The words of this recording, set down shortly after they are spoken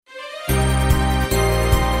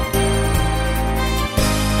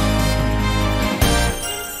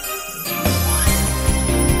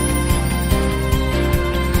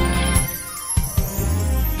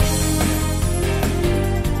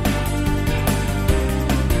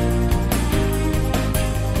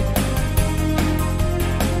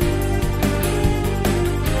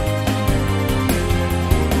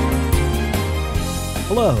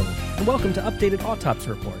Hello, and welcome to Updated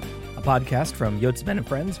Autopsy Report, a podcast from Yotsuben and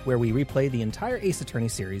Friends where we replay the entire Ace Attorney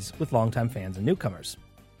series with longtime fans and newcomers.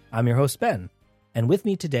 I'm your host, Ben, and with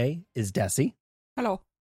me today is Desi. Hello.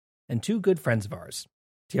 And two good friends of ours,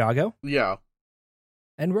 Tiago. Yeah.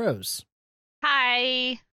 And Rose.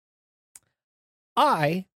 Hi.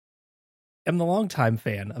 I am the longtime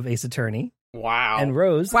fan of Ace Attorney. Wow. And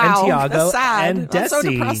Rose Wow, and Tiago that's sad. and That's so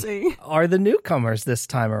Desi depressing. are the newcomers this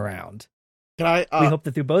time around. Can I? We hope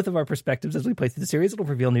that through both of our perspectives as we play through the series, it'll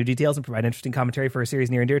reveal new details and provide interesting commentary for a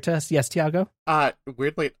series near and dear to us. Yes, Tiago?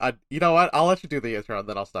 Weirdly, you know what? I'll let you do the intro and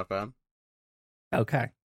then I'll step in. Okay.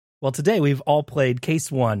 Well, today we've all played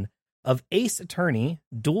Case 1 of Ace Attorney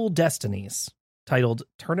Dual Destinies, titled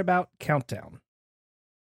Turnabout Countdown.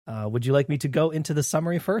 Would you like me to go into the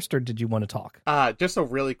summary first, or did you want to talk? Just a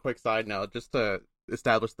really quick side note, just to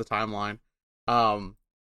establish the timeline. I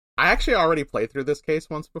actually already played through this case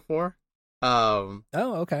once before. Oh,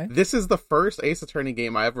 okay. This is the first Ace Attorney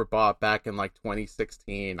game I ever bought back in like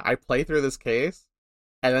 2016. I played through this case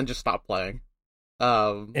and then just stopped playing.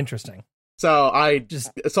 Interesting. So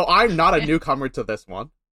I'm not a newcomer to this one.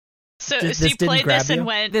 So This you played grab this you? and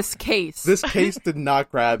went... This case. This case did not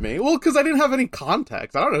grab me. Well, because I didn't have any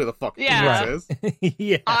context. I don't know who the fuck Yeah. this is.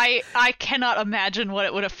 Yeah. I cannot imagine what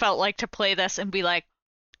it would have felt like to play this and be like,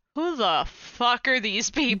 who the fuck are these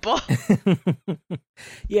people?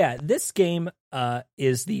 Yeah, this game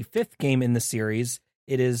is the fifth game in the series.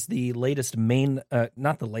 It is the latest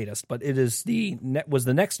not the latest, but it is was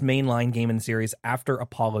the next mainline game in the series after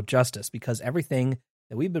Apollo Justice, because everything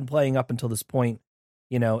that we've been playing up until this point,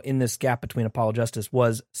 you know, in this gap between Apollo Justice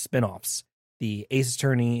was spin-offs. The Ace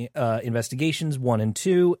Attorney Investigations 1 and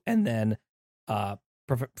 2, and then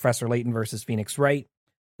Professor Layton versus Phoenix Wright.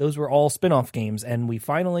 Those were all spin-off games, and we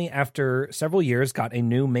finally, after several years, got a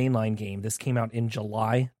new mainline game. This came out in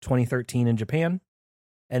July 2013 in Japan,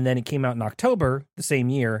 and then it came out in October the same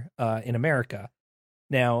year in America.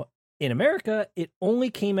 Now, in America, it only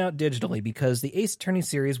came out digitally because the Ace Attorney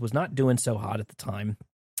series was not doing so hot at the time,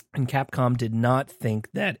 and Capcom did not think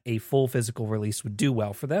that a full physical release would do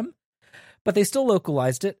well for them. But they still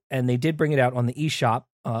localized it, and they did bring it out on the eShop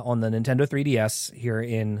on the Nintendo 3DS here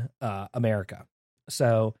in America.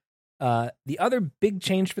 So the other big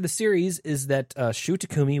change for the series is that Shu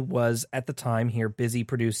Takumi was at the time here busy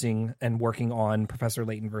producing and working on Professor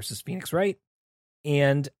Layton versus Phoenix Wright.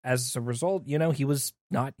 And as a result, you know, he was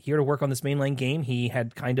not here to work on this mainline game. He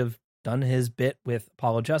had kind of done his bit with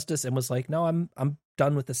Apollo Justice and was like, no, I'm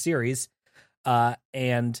done with the series.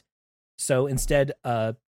 And so instead,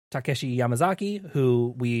 Takeshi Yamazaki,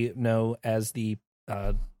 who we know as the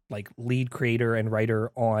lead creator and writer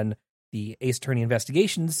on the Ace Attorney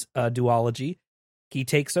Investigations duology, he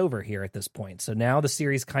takes over here at this point. So now the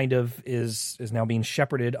series kind of is now being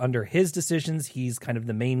shepherded under his decisions. He's kind of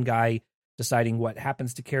the main guy deciding what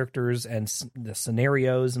happens to characters and the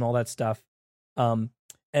scenarios and all that stuff. And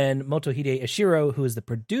Motohide Ishiro, who is the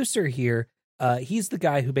producer here, he's the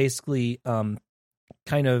guy who basically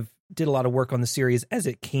kind of did a lot of work on the series as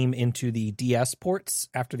it came into the DS ports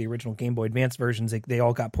after the original Game Boy Advance versions. They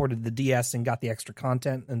all got ported to the DS and got the extra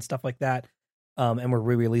content and stuff like that, and were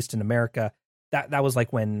re-released in America. That was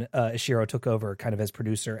like when Ishiro took over kind of as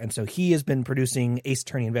producer, and so he has been producing Ace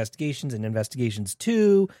Attorney Investigations and Investigations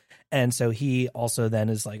 2, and so he also then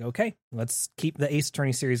is like, okay, let's keep the Ace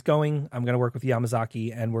Attorney series going. I'm going to work with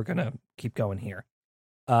Yamazaki, and we're going to keep going here.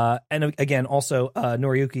 And again, also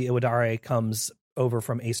Noriyuki Iwadare comes over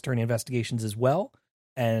from Ace Attorney Investigations as well,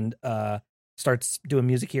 and starts doing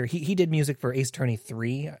music here. He did music for Ace Attorney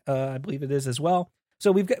 3, I believe it is as well.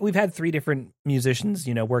 So we've had three different musicians,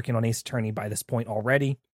 you know, working on Ace Attorney by this point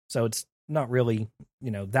already. So it's not really,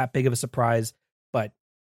 you know, that big of a surprise. But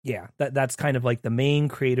yeah, that's kind of like the main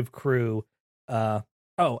creative crew. I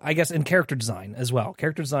guess in character design as well.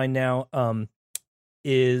 Character design now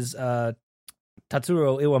is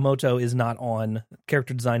Tatsuro Iwamoto is not on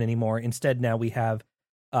character design anymore. Instead, now we have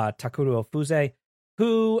Takuro Fuse,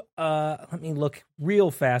 who, let me look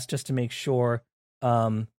real fast just to make sure.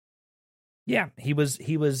 He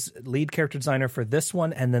was lead character designer for this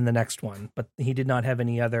one and then the next one, but he did not have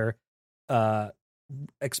any other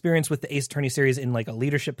experience with the Ace Attorney series in like a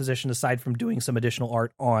leadership position aside from doing some additional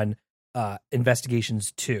art on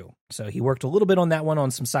Investigations 2. So he worked a little bit on that one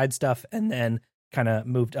on some side stuff and then kind of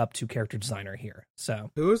moved up to character designer here.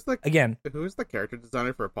 So Who is the character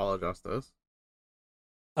designer for Apollo Justice?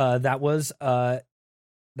 That was Iwamoto.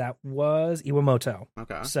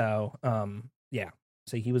 Okay. So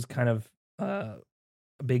so he was kind of a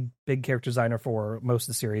big character designer for most of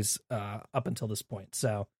the series up until this point.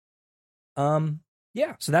 So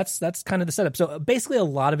so that's kind of the setup. So basically a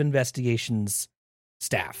lot of Investigations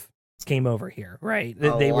staff came over here, right?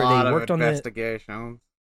 They worked on the investigation.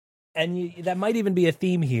 And that might even be a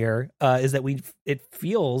theme here, is that it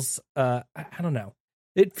feels, I don't know.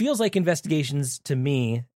 It feels like investigations to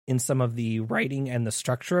me in some of the writing and the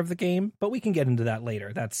structure of the game, but we can get into that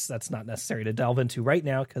later. That's not necessary to delve into right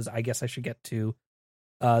now, because I guess I should get to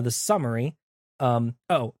the summary.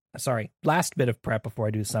 Last bit of prep before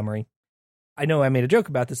I do the summary. I know I made a joke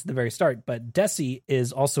about this at the very start, but Desi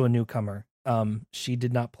is also a newcomer. She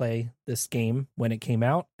did not play this game when it came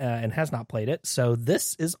out and has not played it, so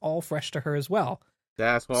this is all fresh to her as well.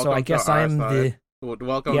 Yes, welcome. So I guess I'm side.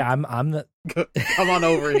 Welcome. Yeah, I'm the. Come on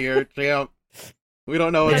over here, champ. We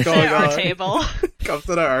don't know what's going on. Table. Come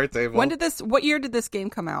to our table. What year did this game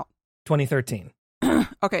come out? 2013.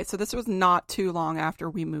 Okay, so this was not too long after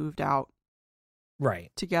we moved out.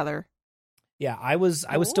 Right. Together. Yeah, I was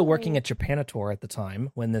still working at Japanator at the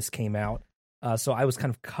time when this came out. So I was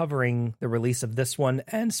kind of covering the release of this one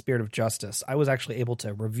and Spirit of Justice. I was actually able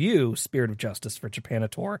to review Spirit of Justice for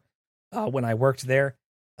Japanator when I worked there,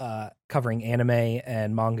 covering anime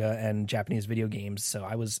and manga and Japanese video games. So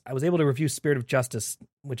I was able to review Spirit of Justice,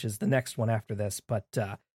 which is the next one after this. But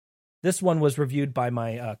this one was reviewed by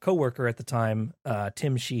my coworker at the time,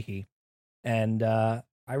 Tim Sheehy, and I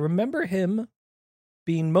remember him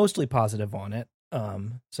being mostly positive on it.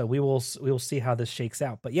 So we will see how this shakes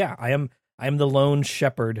out. But yeah, I am the lone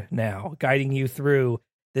shepherd now, guiding you through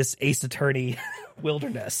this Ace Attorney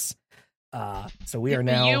wilderness. So we are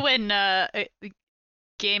now you and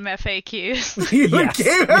Game FAQs. Game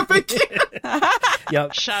FAQs.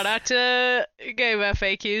 Yep. Shout out to Game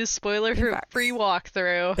FAQs. Spoiler free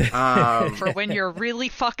walkthrough for when you're really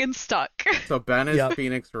fucking stuck. So Ben is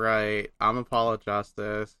Phoenix Wright. I'm Apollo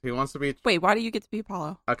Justice. Who wants to be? Wait, why do you get to be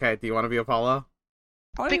Apollo? Okay, do you want to be Apollo?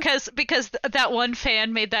 Because that one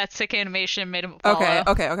fan made that sick animation, made him Apollo.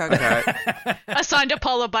 Okay. Assigned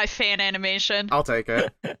Apollo by fan animation. I'll take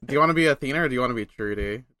it. Do you want to be Athena or do you want to be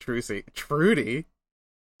Trudy? Trudy?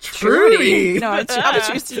 No, I'm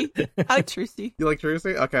Trucy. I like Trucy. You like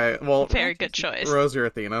Trucy? Okay, well... Very good choice. Rose, you're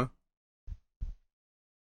Athena.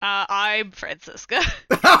 I'm Francisca.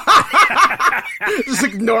 Just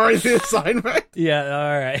ignoring the assignment. Yeah,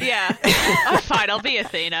 all right. Yeah, fine, I'll be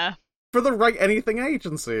Athena. For the Write Anything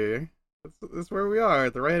Agency. That's where we are,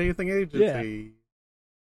 the Write Anything Agency. Yeah.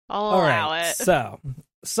 I'll all allow right, it. So,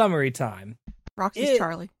 summary time. Roxy's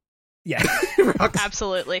Charlie. Yeah.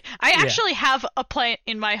 Absolutely. I actually have a plant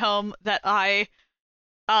in my home that I'm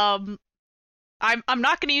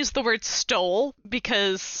not going to use the word stole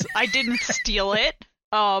because I didn't steal it.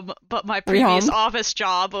 But my previous office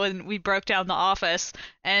job, when we broke down the office,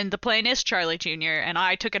 and the plant is Charlie Jr., and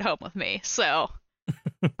I took it home with me. So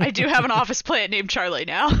I do have an office plant named Charlie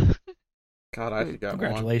now. God, I forgot.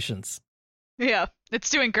 Congratulations. Yeah, it's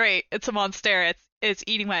doing great. It's a monster. It's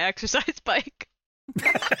eating my exercise bike.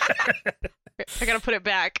 I gotta put it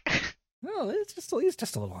back. No, he's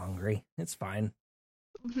just a little hungry. It's fine.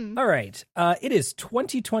 Mm-hmm. All right. It is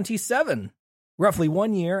 2027, roughly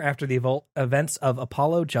 1 year after the events of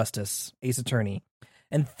Apollo Justice, Ace Attorney,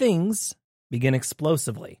 and things begin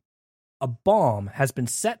explosively. A bomb has been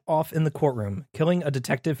set off in the courtroom, killing a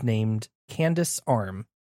detective named Candace Arm.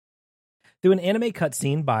 Through an anime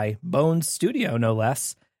cutscene by Bones Studio, no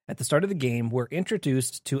less, at the start of the game, we're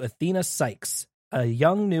introduced to Athena Sykes, a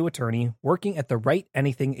young new attorney working at the Write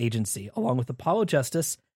Anything Agency, along with Apollo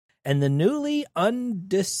Justice and the newly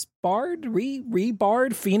rebarred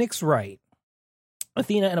Phoenix Wright.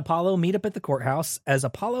 Athena and Apollo meet up at the courthouse as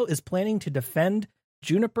Apollo is planning to defend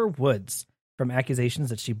Juniper Woods from accusations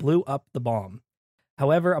that she blew up the bomb.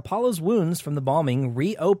 However, Apollo's wounds from the bombing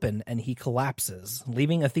reopen and he collapses,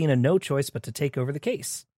 leaving Athena no choice but to take over the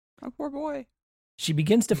case. Oh, poor boy. She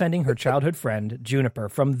begins defending her childhood friend, Juniper,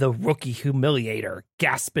 from the rookie humiliator,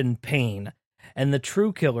 Gaspin Payne, and the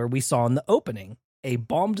true killer we saw in the opening, a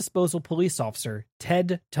bomb disposal police officer,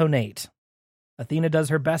 Ted Tonate. Athena does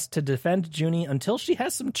her best to defend Junie until she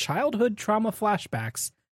has some childhood trauma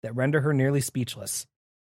flashbacks that render her nearly speechless.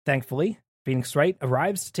 Thankfully, Phoenix Wright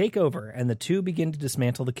arrives to take over, and the two begin to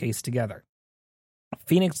dismantle the case together.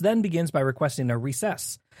 Phoenix then begins by requesting a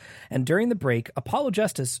recess, and during the break, Apollo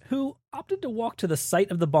Justice, who opted to walk to the site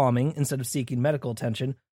of the bombing instead of seeking medical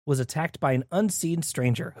attention, was attacked by an unseen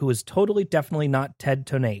stranger who is definitely not Ted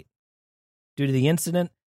Tonate. Due to the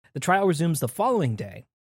incident, the trial resumes the following day.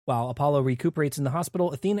 While Apollo recuperates in the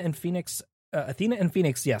hospital, Athena and Phoenix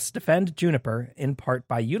defend Juniper, in part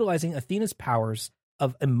by utilizing Athena's powers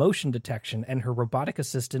of emotion detection and her robotic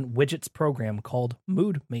assistant Widget's program called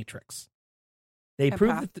Mood Matrix. They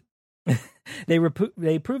prove that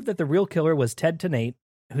they prove that the real killer was Ted Tonate,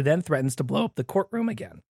 who then threatens to blow up the courtroom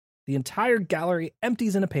again. The entire gallery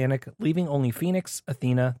empties in a panic, leaving only Phoenix,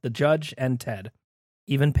 Athena, the judge, and Ted.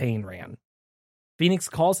 Even Payne ran. Phoenix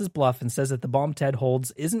calls his bluff and says that the bomb Ted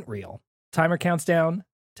holds isn't real. Timer counts down,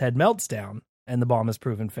 Ted melts down, and the bomb is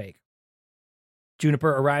proven fake.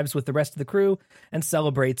 Juniper arrives with the rest of the crew and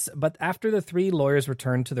celebrates, but after the three lawyers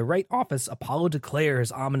return to the right office, Apollo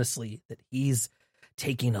declares ominously that he's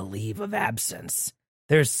taking a leave of absence.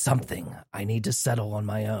 There's something I need to settle on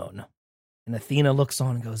my own. And Athena looks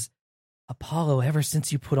on and goes, Apollo, ever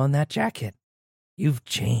since you put on that jacket, you've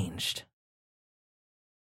changed.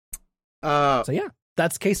 So yeah,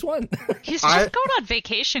 that's case one. He's just going on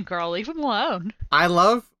vacation, girl. Leave him alone. I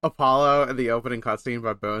love Apollo in the opening cutscene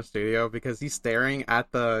by Bone Studio because he's staring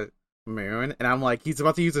at the moon, and I'm like, he's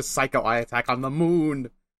about to use a psycho eye attack on the moon.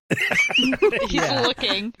 He's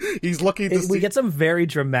looking. We get some very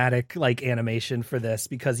dramatic animation for this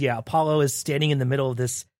because Apollo is standing in the middle of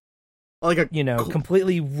this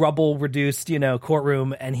completely rubble reduced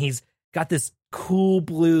courtroom, and he's got this cool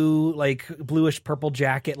blue bluish purple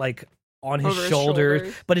jacket on his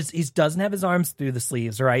shoulders, but he doesn't have his arms through the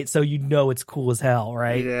sleeves, right? So it's cool as hell,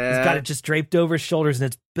 right? Yeah. He's got it just draped over his shoulders and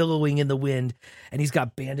it's billowing in the wind, and he's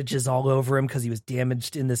got bandages all over him because he was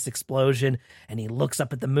damaged in this explosion, and he looks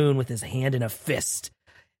up at the moon with his hand in a fist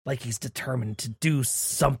like he's determined to do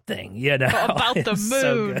something, about the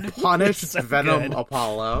moon. So punished Venom good.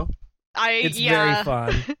 Apollo. It's very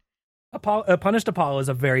fun. Punished Apollo is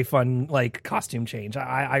a very fun costume change.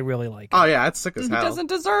 I really like it. Oh yeah, it's sick as hell. He doesn't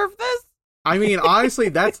deserve this. I mean,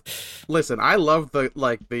 honestly, listen, I love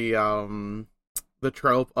the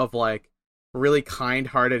trope of really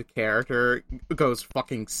kind-hearted character goes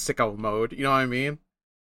fucking sicko mode. You know what I mean?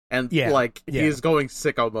 And he's going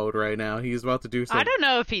sicko mode right now. He's about to do something. I don't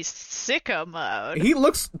know if he's sicko mode. He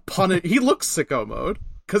looks sicko mode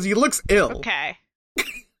because he looks ill. Okay.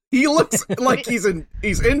 He looks like he's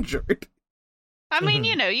injured. I mean,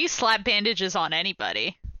 you slap bandages on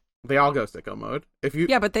anybody. They all go sicko mode.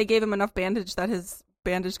 Yeah, but they gave him enough bandage that his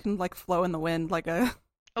bandage can flow in the wind like a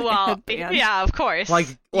yeah, of course.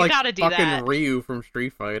 You gotta do fucking that. Ryu from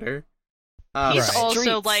Street Fighter. He's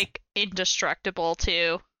also indestructible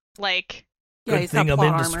too. Good thing I'm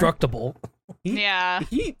indestructible.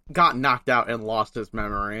 He got knocked out and lost his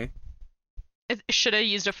memory. Should have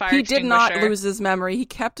used a fire extinguisher. He did not lose his memory. He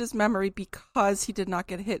kept his memory because he did not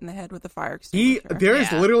get hit in the head with a fire extinguisher. There is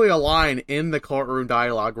literally a line in the courtroom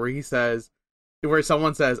dialogue where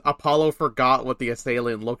someone says, Apollo forgot what the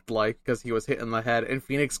assailant looked like because he was hit in the head, and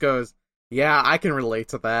Phoenix goes, yeah, I can relate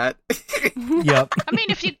to that. Yep. I mean,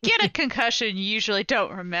 if you get a concussion, you usually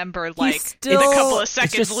don't remember in a couple of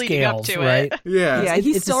seconds leading up to right? it. Yeah. Yeah,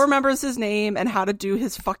 he still remembers his name and how to do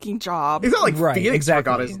his fucking job. It's not Phoenix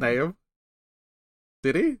forgot his name.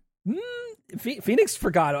 Did he? Phoenix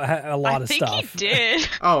forgot a lot of stuff. I think he did.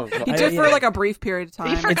 Oh, he did for a brief period of time.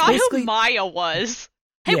 He forgot who Maya was.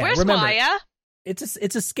 Hey, where's Maya?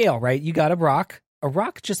 It's a scale, right? You got a rock. A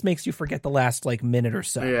rock just makes you forget the last minute or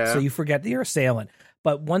so. Yeah. So you forget your assailant.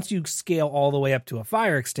 But once you scale all the way up to a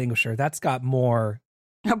fire extinguisher, that's got more.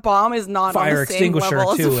 A bomb is not fire on the same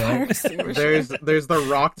level to as a fire extinguisher. There's the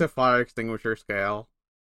rock to fire extinguisher scale.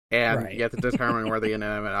 And right. You have to determine where the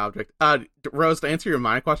inanimate object. Rose, to answer your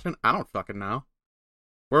mind question, I don't fucking know.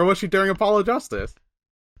 Where was she during Apollo Justice?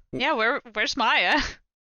 Yeah, where's Maya?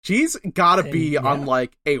 She's gotta be on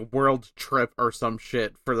a world trip or some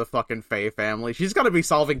shit for the fucking Faye family. She's gotta be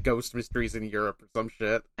solving ghost mysteries in Europe or some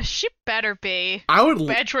shit. She better be. I would.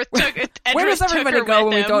 Edgeworth where does everybody go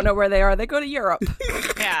when we don't know where they are? They go to Europe.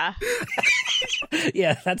 Yeah.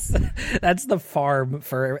 Yeah, that's the farm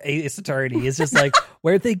for Ace Attorney. It's just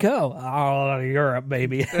where'd they go? Oh, Europe,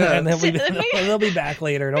 maybe. Yeah. And they'll be back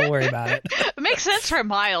later. Don't worry about it. It makes sense for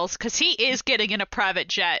Miles because he is getting in a private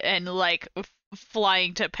jet and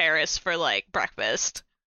flying to Paris for breakfast,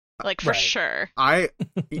 for sure. I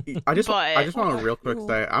just want to real quick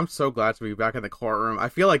say I'm so glad to be back in the courtroom. I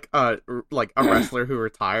feel like a wrestler who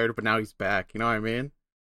retired but now he's back. You know what I mean?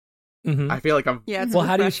 Mm-hmm. I feel like I'm. Yeah, it's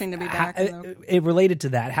refreshing to be back. It related to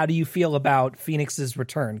that. How do you feel about Phoenix's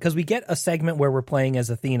return? Because we get a segment where we're playing as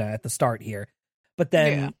Athena at the start here, but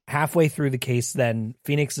then halfway through the case, then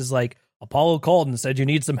Phoenix is like, Apollo called and said you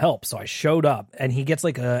need some help, so I showed up, and he gets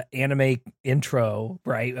a anime intro,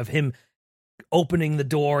 right, of him opening the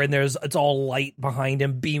door, and it's all light behind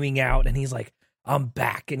him beaming out, and he's like, I'm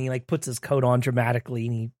back, and he puts his coat on dramatically,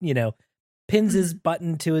 and he pins his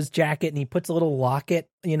button to his jacket, and he puts a little locket.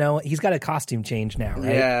 He's got a costume change now,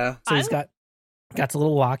 right? Yeah. So he's got a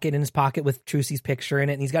little locket in his pocket with Trucy's picture in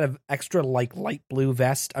it, and he's got an extra light blue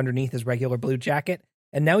vest underneath his regular blue jacket.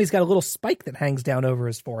 And now he's got a little spike that hangs down over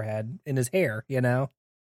his forehead in his hair, Yeah.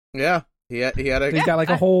 He had a. He's got like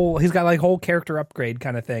a whole character upgrade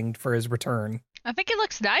kind of thing for his return. I think it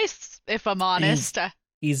looks nice, if I'm honest.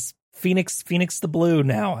 He's Phoenix the Blue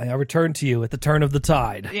now. I return to you at the turn of the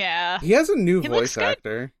tide. Yeah. He has a new He voice looks good.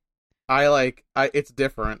 actor. It's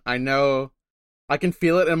different. I know, I can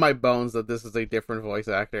feel it in my bones that this is a different voice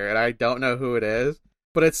actor, and I don't know who it is,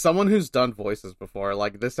 but it's someone who's done voices before.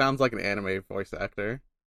 Like, this sounds like an anime voice actor.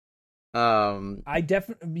 I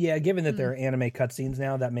definitely, given that there are anime cutscenes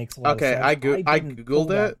now, that makes a lot of sense. I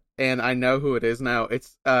googled it, and I know who it is now.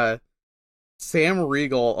 It's Sam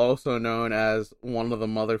Riegel, also known as one of the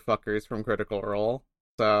motherfuckers from Critical Role.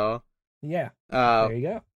 So yeah, there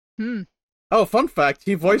you go. Oh, fun fact,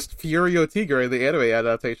 he voiced Furio Tigre in the anime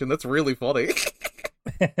adaptation. That's really funny.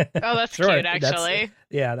 Oh, that's cute, actually.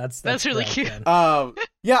 That's really correct, cute.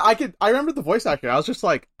 man. I remember the voice actor. I was just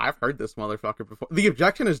like, I've heard this motherfucker before. The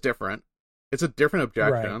objection is different. It's a different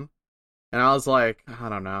objection. Right. And I was like, I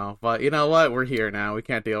don't know. But you know what? We're here now. We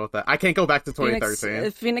can't deal with that. I can't go back to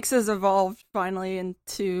 2013. Phoenix has evolved finally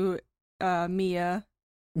into Mia.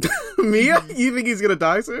 Mia? You think he's gonna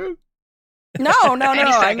die soon? No. Any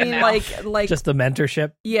I second mean, now. like Just a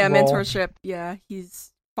mentorship. yeah, role. mentorship. Yeah,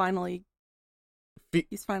 he's finally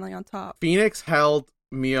on top. Phoenix held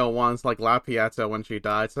Mia once like La Pieta when she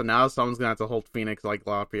died, so now someone's gonna have to hold Phoenix like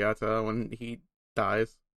La Pieta when he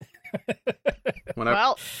dies.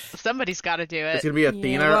 Well, somebody's got to do it. It's gonna be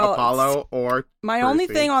Athena, well, Apollo, or My only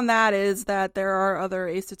Percy. thing on that is that there are other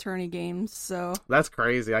Ace Attorney games, so That's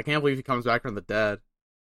crazy. I can't believe he comes back from the dead.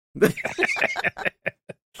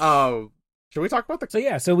 Should we talk about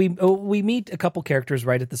the? So we meet a couple characters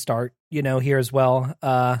right at the start, here as well.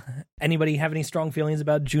 Anybody have any strong feelings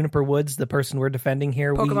about Juniper Woods, the person we're defending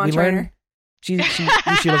here? Pokemon we trainer. learn she looks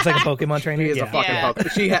like a Pokemon trainer. She is a fucking Yeah.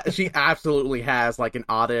 Pokemon. She absolutely has like an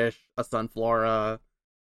Oddish, a Sunflora.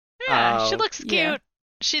 Yeah, she looks cute. Yeah.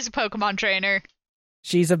 She's a Pokemon trainer.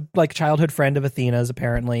 She's a childhood friend of Athena's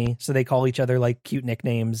apparently, so they call each other like cute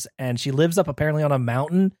nicknames. And she lives up apparently on a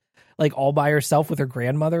mountain, like all by herself with her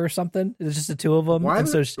grandmother or something. It's just the two of them, and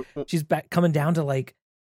so she's back coming down to like,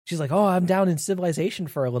 she's like, oh, I'm down in civilization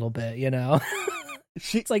for a little bit,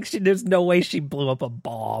 It's like there's no way she blew up a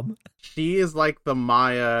bomb. She is like the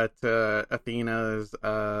Maya to Athena's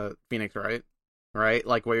Phoenix, right? Right?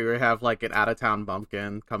 Like where we have like an out-of-town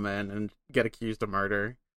bumpkin come in and get accused of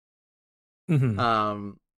murder.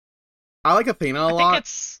 Mm-hmm. I like Athena a I lot. think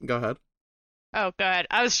it's... Go ahead. Oh, go ahead.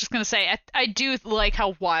 I was just going to say, I do like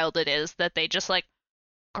how wild it is that they just, like,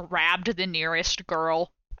 grabbed the nearest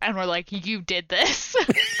girl and were like, you did this.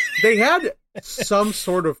 They had some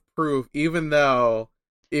sort of proof, even though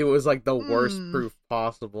it was like the worst proof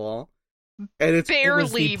possible. And it's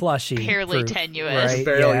barely, it was the plushie barely proof, tenuous. right?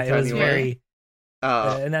 Barely It was tenuous. very,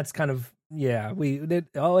 and that's kind of we did.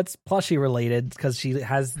 Oh, it's plushie related because she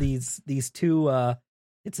has these two.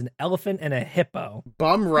 It's an elephant and a hippo.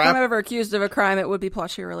 Bum if I'm rap, ever accused of a crime, it would be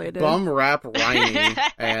plushie related. bum rap Rhynie,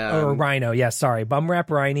 and Or rhino, yeah, sorry, bum rap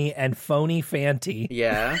Rhynie and phony Fanty.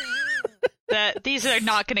 yeah, That these are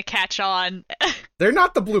not going to catch on. they're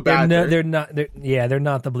not the blue badger. They're not. They're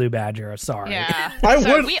not the blue badger. Sorry. Yeah. I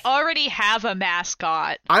So would- we already have a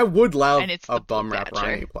mascot. I would love And it's a the blue bum rap badger.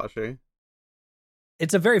 Rhynie plushie.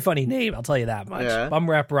 It's a very funny name. I'll tell you that much. Yeah. Bum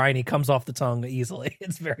rap Rhynie comes off the tongue easily.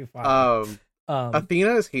 It's very funny.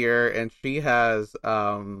 Athena is here, and she has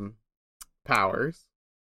powers,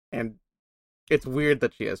 and it's weird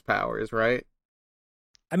that she has powers, right?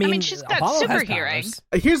 I mean, she's got Apollo super has hearing.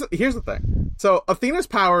 powers. Here's the thing. So Athena's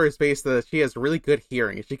power is based that she has really good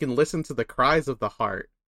hearing. She can listen to the cries of the heart.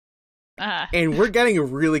 And we're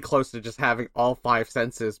getting really close to just having all five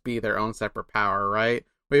senses be their own separate power, right?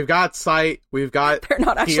 We've got sight, we've got They're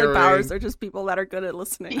not actually hearing. powers; they're just people that are good at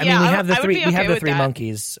listening. I Yeah, mean, we have the I would three. be We have okay the with three that.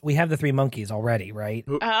 monkeys. We have the three monkeys already, right?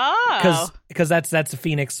 Oh. Because that's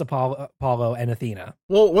Phoenix, Apollo, and Athena.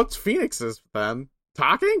 Well, what's Phoenix's then?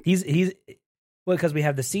 Talking? He's because we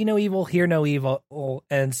have the see no evil, hear no evil,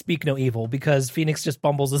 and speak no evil. Because Phoenix just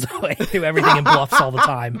bumbles his way through everything and bluffs all the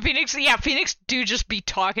time. Phoenix do just be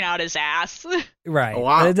talking out his ass. Right.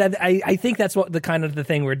 Wow. I think that's what the kind of the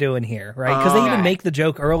thing we're doing here, right? Because they even Okay. make the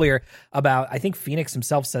joke earlier about, I think Phoenix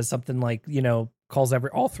himself says something like, calls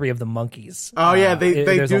all three of them monkeys. Oh yeah, they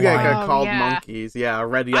there's do a get line. called yeah. monkeys. Yeah,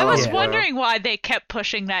 red, I yellow. was blue. wondering why they kept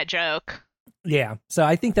pushing that joke. Yeah. So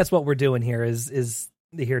I think that's what we're doing here is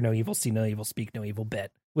the hear no evil, see no evil, speak no evil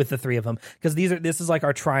bit with the three of them. Because this is like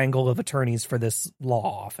our triangle of attorneys for this law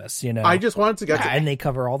office, I just wanted to get to and they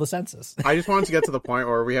cover all the senses. I just wanted to get to the point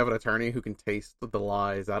where we have an attorney who can taste the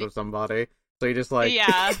lies out of somebody. So he just like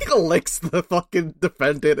Yeah. licks the fucking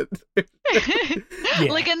defendant.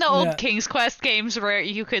 Yeah. Like in the old Yeah. King's Quest games where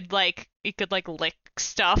you could lick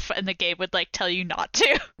stuff, and the game would like tell you not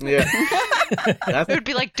to. Yeah, It would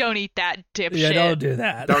be like, don't eat that, dipshit. Yeah, don't do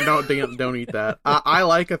that. Don't eat that. I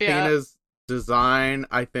like Athena's design.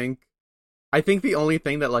 I think the only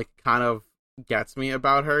thing that like kind of gets me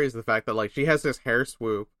about her is the fact that like she has this hair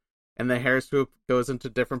swoop, and the hair swoop goes into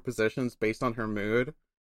different positions based on her mood.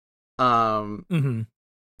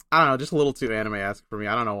 I don't know, just a little too anime-esque for me.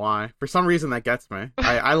 I don't know why. For some reason, that gets me.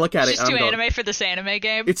 I look at it. She's too anime for this anime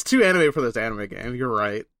game. It's too anime for this anime game. You're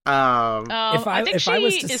right. I think she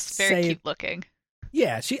is very cute looking.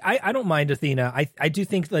 Yeah, I don't mind Athena. I do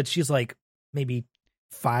think that she's like maybe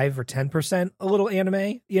 5 or 10% a little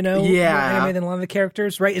anime. You know, more anime than a lot of the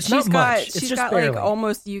characters. Right? It's not much. It's she's just got barely. like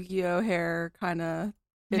almost Yu-Gi-Oh hair kind of.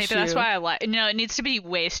 Maybe that's why I like. No, it needs to be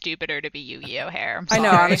way stupider to be Yu-Gi-Oh hair. I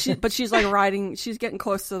know, but she's like riding. She's getting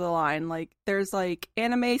close to the line. Like there's like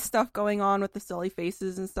anime stuff going on with the silly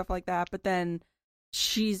faces and stuff like that. But then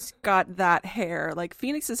she's got that hair. Like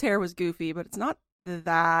Phoenix's hair was goofy, but it's not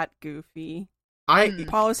that goofy.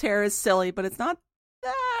 Apollo's hair is silly, but it's not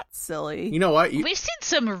that silly. You know what? We've seen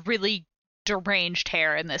some really deranged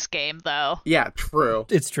hair in this game, though. Yeah, true.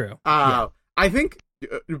 It's true. I think.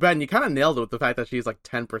 Ben, you kind of nailed it with the fact that she's like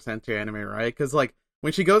 10% to anime, right? Because like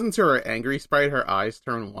when she goes into her angry sprite, her eyes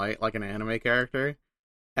turn white like an anime character,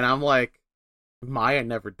 and I'm like, Maya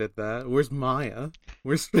never did that. Where's Maya?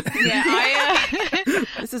 Where's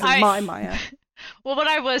This isn't my Maya. Well, what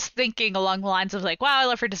I was thinking along the lines of like, wow, I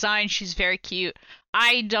love her design. She's very cute.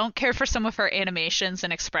 I don't care for some of her animations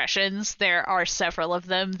and expressions. There are several of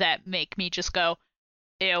them that make me just go,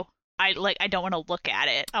 ew. I don't want to look at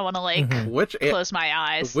it. I want to close my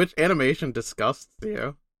eyes. Which animation disgusts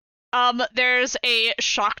you? There's a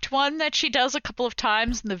shocked one that she does a couple of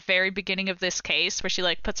times in the very beginning of this case, where she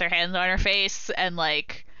like puts her hands on her face and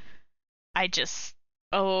like, I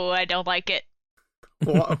don't like it.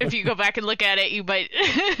 If you go back and look at it, you might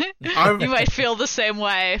you might feel the same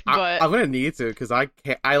way. But I'm gonna need to, because I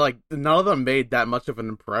can't. None of them made that much of an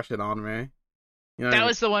impression on me. You know that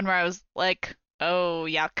was the one where I was like, oh,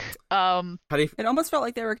 yuck. It almost felt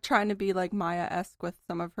like they were trying to be like Maya-esque with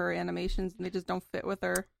some of her animations, and they just don't fit with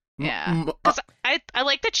her. Yeah. I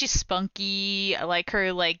like that she's spunky. I like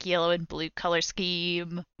her like yellow and blue color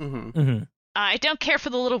scheme. I don't care for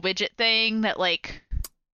the little widget thing that like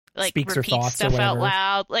speaks repeats her thoughts stuff or out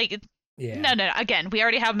loud. Like, yeah. No. Again, we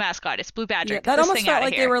already have a mascot. It's Blue Badger. Yeah, that almost felt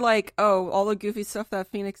like they were like, oh, all the goofy stuff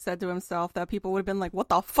that Phoenix said to himself that people would have been like, what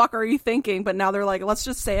the fuck are you thinking? But now they're like, let's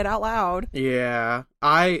just say it out loud. Yeah.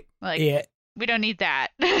 We don't need that.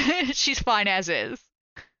 She's fine as is.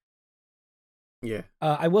 Yeah.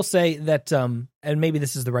 I will say that, and maybe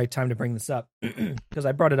this is the right time to bring this up, because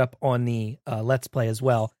I brought it up on the Let's Play as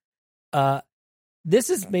well.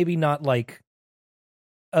 This is maybe not like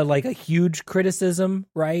a huge criticism,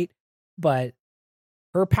 right? But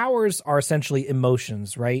her powers are essentially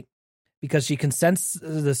emotions, right? Because she can sense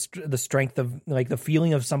the strength of like the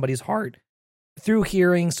feeling of somebody's heart through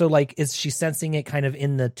hearing. So like, is she sensing it kind of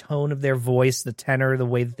in the tone of their voice, the tenor, the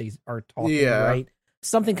way that they are talking, right?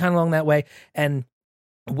 Something kind of along that way. And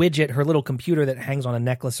Widget, her little computer that hangs on a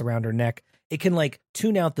necklace around her neck, it can like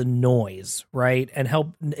tune out the noise, right? And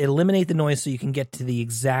help eliminate the noise so you can get to the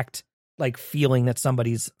exact like feeling that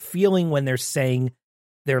somebody's feeling when they're saying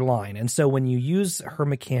their line. And so when you use her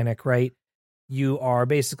mechanic, right, you are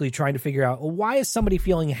basically trying to figure out, well, why is somebody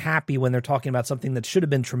feeling happy when they're talking about something that should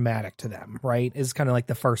have been traumatic to them, right? Is kind of like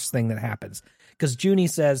the first thing that happens. Because Junie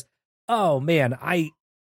says, oh man, I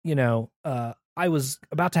was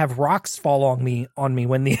about to have rocks fall on me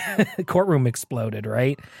when the courtroom exploded,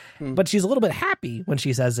 right? But she's a little bit happy when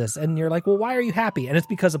she says this. And you're like, well, why are you happy? And it's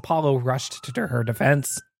because Apollo rushed to her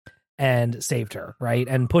defense and saved her, right?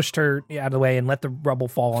 And pushed her out of the way and let the rubble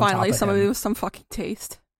fall on top of him. Finally, somebody with some fucking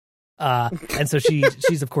taste. And so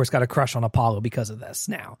she's of course got a crush on Apollo because of this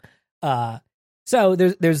now. So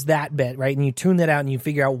there's that bit, right? And you tune that out and you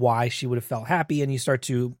figure out why she would have felt happy, and you start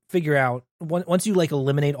to figure out once you like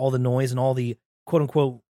eliminate all the noise and all the quote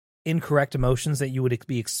unquote incorrect emotions that you would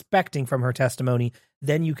be expecting from her testimony,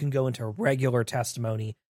 then you can go into regular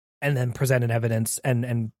testimony and then present an evidence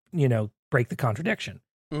and break the contradiction.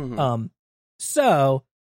 So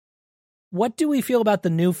what do we feel about the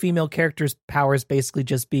new female character's powers basically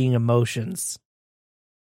just being emotions?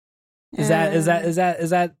 Is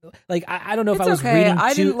that like, I don't know if I was reading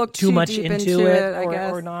too much into it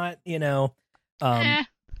or not,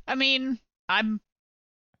 I mean, I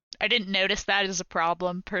didn't notice that as a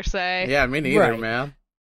problem per se. Yeah, me neither, right. Man.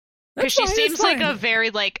 Because she seems like a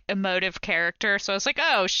very like emotive character, so I was like,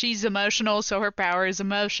 oh, she's emotional, so her power is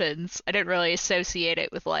emotions. I didn't really associate it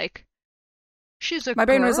with like she's a My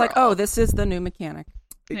brain was like, oh, this is the new mechanic.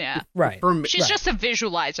 Yeah. Right. She's just a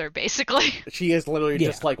visualizer, basically. She is literally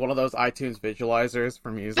just like one of those iTunes visualizers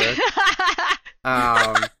for music.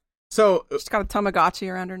 So she's got a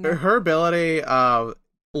Tamagotchi around her neck. Her ability,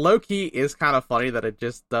 low-key, is kind of funny that it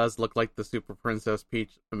just does look like the Super Princess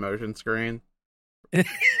Peach emotion screen.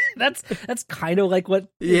 That's kind of like what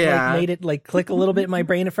made it like click a little bit in my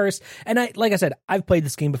brain at first. And like I said, I've played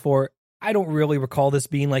this game before. I don't really recall this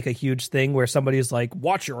being like a huge thing where somebody's like,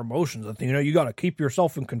 watch your emotions. You got to keep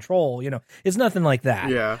yourself in control. It's nothing like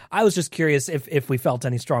that. Yeah. I was just curious if we felt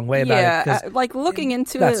any strong way about it. Yeah, like looking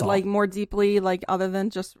into it like more deeply, like other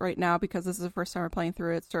than just right now, because this is the first time we're playing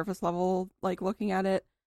through it, surface level, like looking at it,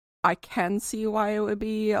 I can see why it would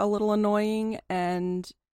be a little annoying. And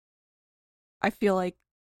I feel like,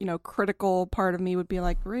 critical part of me would be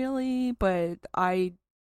like, really? But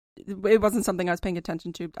it wasn't something I was paying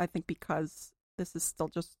attention to, I think, because this is still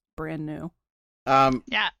just brand new.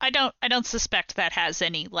 Yeah, I don't suspect that has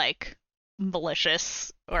any like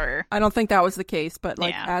malicious or I don't think that was the case, but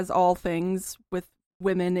like as all things with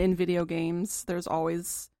women in video games, there's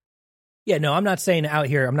always no, I'm not out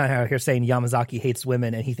here saying Yamazaki hates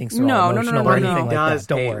women and he thinks they're all emotional or anything like that.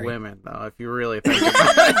 Don't worry. Women though, if you really think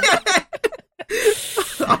about it.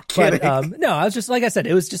 I'm kidding. But, no, I was just like I said,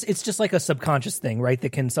 it's just like a subconscious thing, right?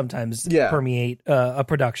 That can sometimes permeate a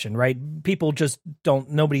production, right? People just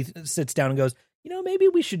nobody sits down and goes, maybe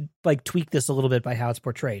we should like tweak this a little bit by how it's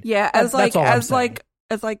portrayed. Yeah, as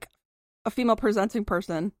a female presenting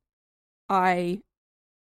person, I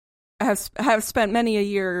have spent many a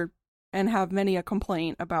year and have many a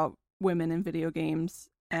complaint about women in video games,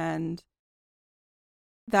 and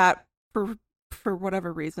that for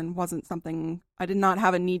whatever reason wasn't something I did not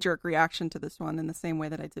have a knee-jerk reaction to this one in the same way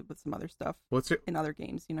that I did with some other stuff in other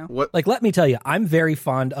games, What? Like, let me tell you, I'm very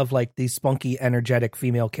fond of like the spunky, energetic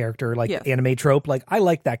female character, like anime trope. Like, I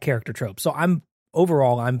like that character trope. So I'm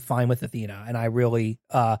fine with Athena, and I really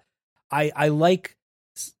I like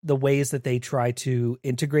the ways that they try to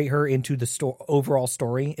integrate her into the overall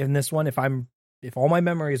story in this one. If all my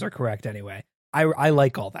memories are correct anyway, I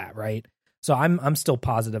like all that, right? So I'm still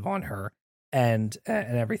positive on her and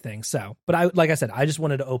everything. So, but like I said, I just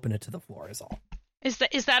wanted to open it to the floor is all. Is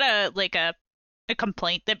that a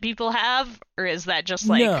complaint that people have, or is that just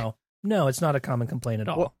like No, it's not a common complaint at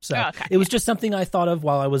all. It was just something I thought of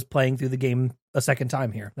while I was playing through the game a second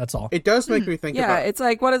time here. That's all. It does make me think about... Yeah, it's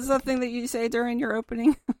like, what is the thing that you say during your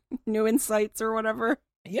opening? New insights or whatever?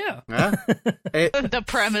 Yeah. The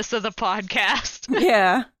premise of the podcast.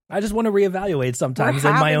 Yeah. I just want to reweighted sometimes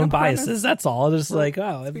in my own biases. That's all. Just like,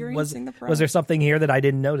 was there something here that I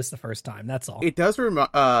didn't notice the first time? That's all. It does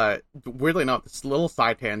weirdly enough, this little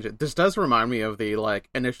side tangent. This does remind me of the like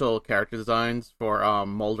initial character designs for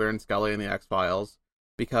Mulder and Scully in the X-Files,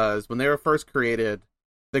 because when they were first created,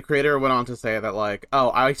 the creator went on to say that like,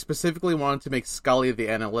 I specifically wanted to make Scully the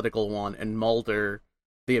analytical one and Mulder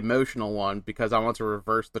the emotional one because I want to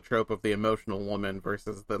reverse the trope of the emotional woman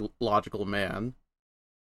versus the logical man.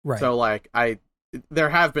 Right. So, like, there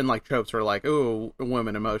have been, like, tropes where, like, ooh,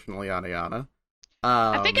 women emotional, yada, yada.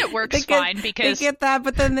 I think it works fine because... They get that,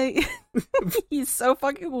 but then he's so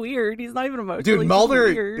fucking weird. He's not even emotional. Dude,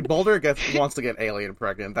 Mulder wants to get Alien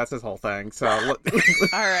pregnant. That's his whole thing, so... All right.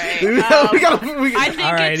 I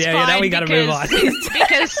think it's fine now we gotta move on.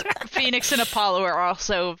 because Phoenix and Apollo are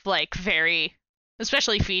also, like, very...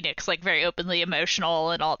 Especially Phoenix, like very openly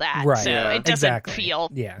emotional and all that. Right. So it doesn't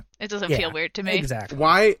feel it doesn't feel weird to me. Exactly.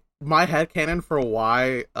 Why my headcanon for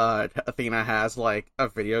why Athena has like a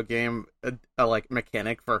video game like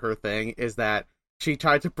mechanic for her thing is that she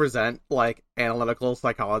tried to present like analytical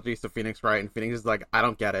psychology to Phoenix, right? And Phoenix is like, I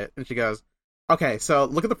don't get it. And she goes, okay, so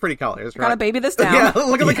look at the pretty colors, right? Gotta baby this down. Yeah,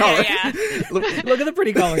 look at the colors. Yeah. Look at the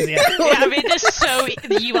pretty colors, yeah. I mean,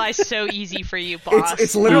 the UI is so easy for you, boss.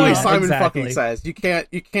 It's literally Simon fucking says. You can't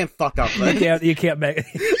fuck up that. You can't make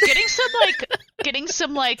getting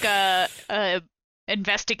some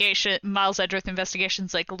investigation, Miles Edgeworth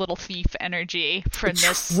investigations, like Little Thief energy from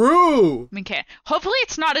this. True. Okay. Hopefully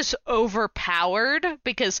it's not as overpowered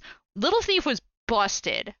because Little Thief was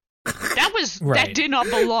busted. That did not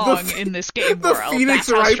belong in this game the world. Phoenix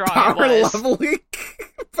That's how right strong power it was. leveling.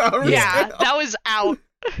 That was out.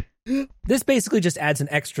 This basically just adds an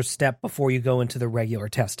extra step before you go into the regular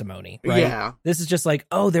testimony, right? Yeah. This is just like,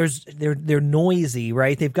 they're noisy,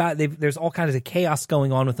 right? There's all kinds of chaos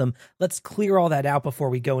going on with them. Let's clear all that out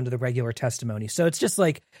before we go into the regular testimony. So it's just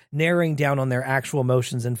like narrowing down on their actual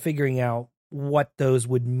emotions and figuring out what those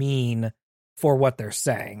would mean for what they're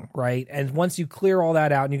saying, right? And once you clear all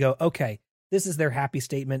that out and you go, okay, this is their happy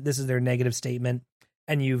statement, this is their negative statement,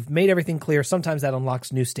 and you've made everything clear, sometimes that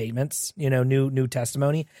unlocks new statements, new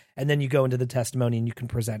testimony, and then you go into the testimony and you can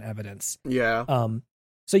present evidence. Yeah.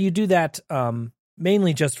 So you do that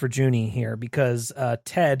mainly just for Junie here because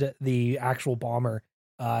Ted, the actual bomber,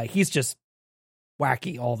 he's just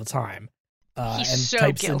wacky all the time. He's and so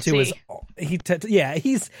types guilty. into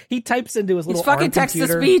his he types into his little fucking ARM text to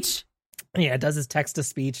computer. speech. Yeah, does his text to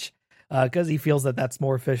speech because he feels that that's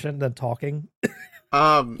more efficient than talking.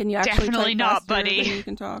 Can you actually Definitely type not, faster buddy. than you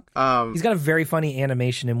can talk? He's got a very funny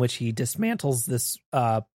animation in which he dismantles this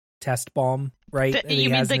test bomb. Right? that he You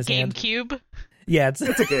mean has in the his hand. GameCube? Yeah, it's a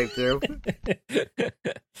GameCube.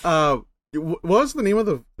 What was the name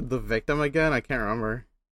of the victim again? I can't remember.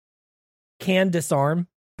 Can disarm.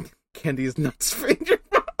 Candy's nuts finger.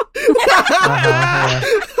 Yeah.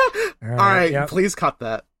 All right, yep. Please cut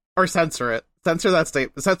that or censor it. Censor that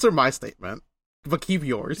statement. Censor my statement, but keep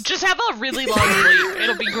yours. Just have a really long bleep.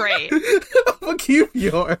 It'll be great. But keep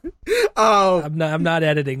yours. I'm not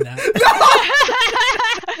editing that.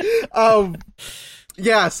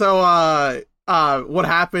 Yeah. So what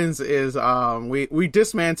happens is we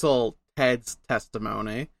dismantle Ted's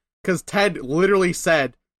testimony because Ted literally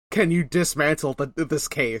said, "Can you dismantle this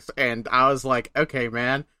case?" And I was like, "Okay,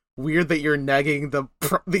 man. Weird that you're negging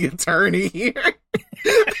the attorney here."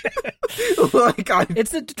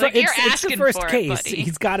 It's the first for it, case. buddy.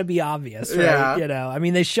 He's got to be obvious, right? Yeah. I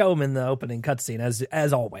mean, they show him in the opening cutscene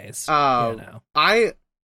as always. I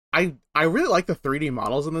really like the 3D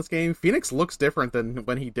models in this game. Phoenix looks different than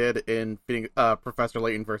when he did in Professor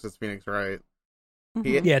Layton versus Phoenix Wright.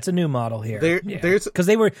 Yeah, it's a new model here. There's because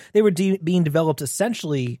they were being developed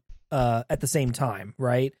essentially at the same time,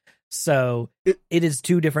 right? So it is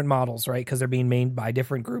two different models, right? Because they're being made by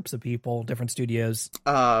different groups of people, different studios.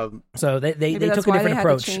 So they took a different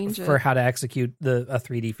approach for how to execute a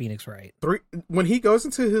 3D Phoenix Wright. When he goes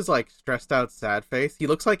into his like stressed out sad face, he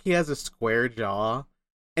looks like he has a square jaw,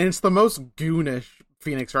 and it's the most goonish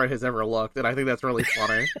Phoenix Wright has ever looked, and I think that's really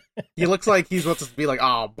funny. He looks like he's about to be like,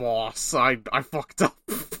 "Oh, boss, I fucked up."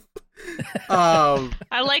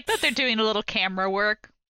 I like that they're doing a little camera work.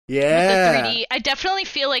 Yeah. With the 3D. I definitely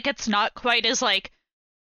feel like it's not quite as like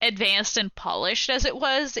advanced and polished as it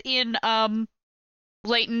was in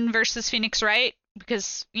Layton versus Phoenix Wright,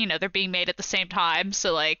 because they're being made at the same time,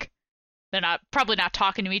 so like they're probably not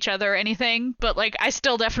talking to each other or anything, but like I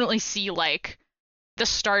still definitely see like the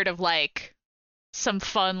start of like some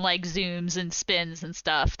fun like zooms and spins and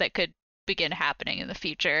stuff that could begin happening in the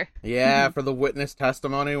future. Yeah, for the witness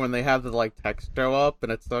testimony when they have the like text show up,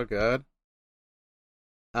 and it's so good.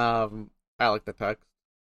 I like the text.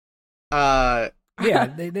 Yeah,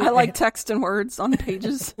 I like text and words on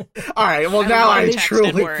pages. All right, well now I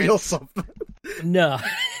truly feel something. No,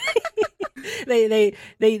 they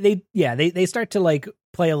start to like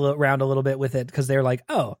play around a little bit with it because they're like,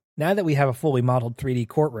 oh, now that we have a fully modeled 3D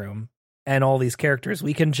courtroom and all these characters,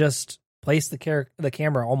 we can just place the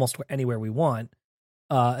camera almost anywhere we want,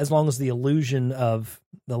 as long as the illusion of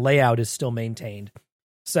the layout is still maintained.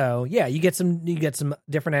 So yeah, you get some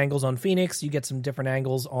different angles on Phoenix. You get some different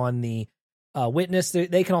angles on the witness.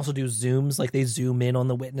 They can also do zooms, like they zoom in on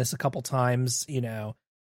the witness a couple times,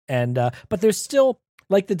 and but there's still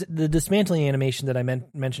like the dismantling animation that I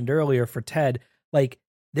mentioned earlier for Ted. Like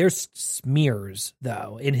there's smears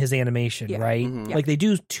though in his animation, right? Mm-hmm. Like they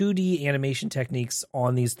do 2D animation techniques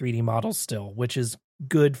on these 3D models still, which is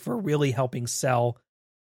good for really helping sell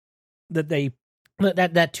that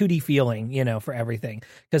 2D feeling, for everything,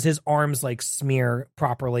 because his arms like smear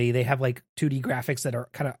properly. They have like 2D graphics that are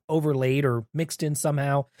kind of overlaid or mixed in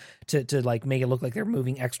somehow to like make it look like they're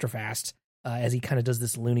moving extra fast as he kind of does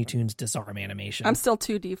this Looney Tunes disarm animation. I'm still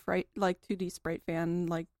 2D Sprite fan,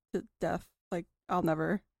 like to death. Like I'll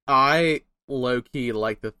never. I low key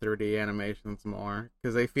like the 3D animations more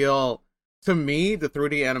because they feel, to me, the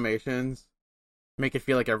 3D animations make it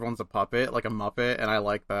feel like everyone's a puppet, like a Muppet, and I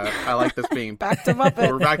like that. I like this being back to Muppet.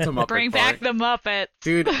 We're back to Muppet. Bring back the Muppets,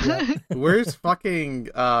 dude. Where's fucking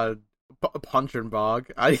Punch and Bog?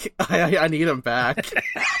 I need him back.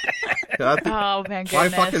 Oh man, goodness. My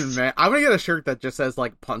fucking man. I'm gonna get a shirt that just says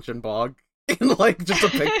like Punch and Bog and like just a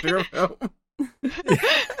picture of him.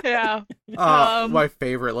 Yeah. My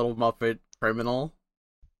favorite little Muppet criminal.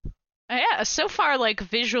 Yeah, so far, like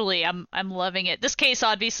visually, I'm loving it. This case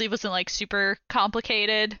obviously wasn't like super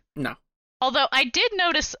complicated. No. Although I did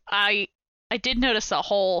notice, I did notice a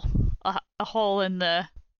hole in the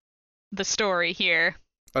story here.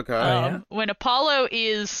 Okay. When Apollo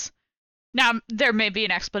is, now there may be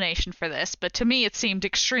an explanation for this, but to me it seemed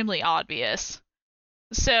extremely obvious.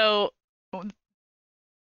 So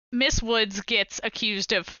Miss Woods gets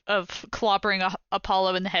accused of clobbering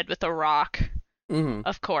Apollo in the head with a rock.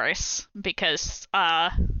 of course, because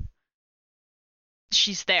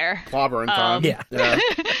she's there. Clobbering time.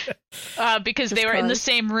 Because they were in the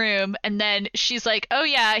same room, and then she's like, oh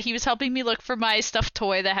yeah, he was helping me look for my stuffed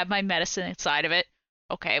toy that had my medicine inside of it.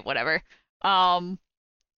 Okay, whatever.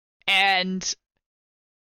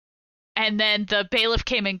 And then the bailiff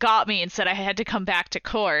came and got me and said I had to come back to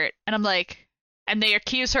court. And I'm like, and they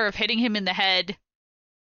accuse her of hitting him in the head,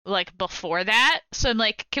 like, before that. So I'm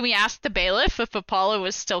like, can we ask the bailiff if Apollo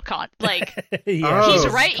was still he's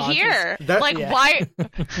right here. Why?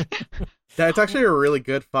 That's actually a really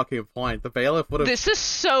good fucking point. The bailiff would have... This is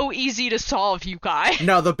so easy to solve, you guys.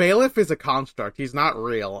 No, the bailiff is a construct. He's not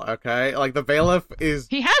real, okay? Like, the bailiff is...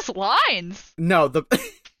 He has lines. No,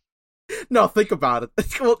 No, think about it.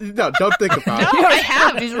 Well, no, don't think about it. No, I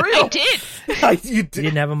have. He's real. I did. You did. He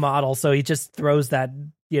didn't have a model, so he just throws that,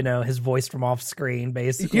 his voice from off screen,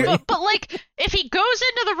 basically. But if he goes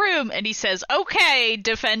into the room and he says, okay,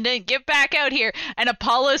 defendant, get back out here, and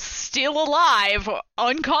Apollo's still alive,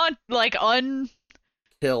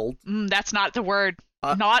 Killed. That's not the word.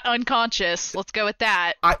 Not unconscious. Let's go with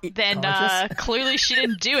that. Then clearly she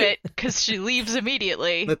didn't do it because she leaves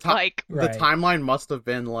immediately. The timeline must have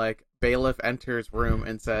been bailiff enters room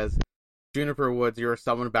and says, Juniper Woods, you are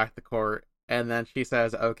summoned back to court. And then she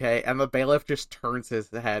says, okay. And the bailiff just turns his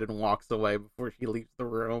head and walks away before she leaves the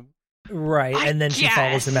room. Right. And then she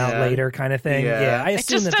follows him out later, kind of thing. Yeah. I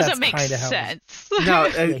assume it just doesn't make sense. No,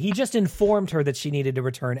 he just informed her that she needed to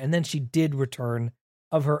return, and then she did return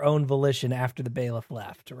of her own volition after the bailiff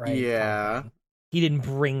left, right? Yeah. He didn't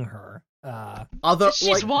bring her. Although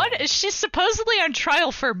she's supposedly on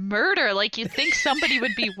trial for murder. You'd think somebody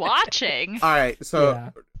would be watching. All right,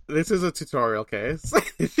 so this is a tutorial case.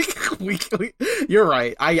 You're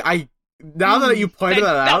right. I now that you pointed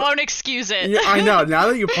that out, that won't excuse it. Yeah, I know. Now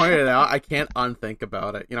that you pointed it out, I can't unthink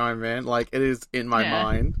about it. You know what I mean? It is in my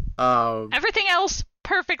mind. Everything else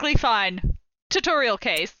perfectly fine. Tutorial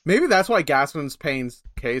case. Maybe that's why Gaspin Payne's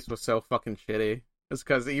case was so fucking shitty. It's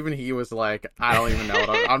because even he was like, I don't even know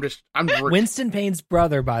what I'm Winston Payne's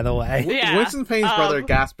brother, by the way. Yeah. Winston Payne's brother,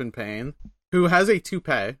 Gaspin Payne, who has a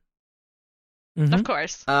toupee. Mm-hmm. Of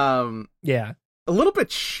course. Yeah. A little bit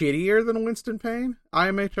shittier than Winston Payne,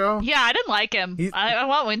 IMHO. Yeah, I didn't like him. I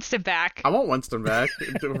want Winston back. I want Winston back.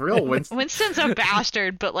 The real Winston. Winston's a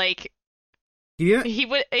bastard, but he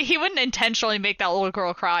wouldn't intentionally make that little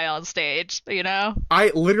girl cry on stage,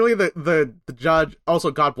 I literally the judge. Also,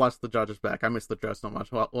 God bless the judge is back. I miss the judge so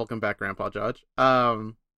much. Welcome back, Grandpa Judge.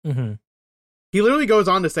 Mm-hmm. He literally goes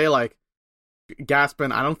on to say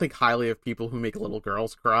Gaspin, I don't think highly of people who make little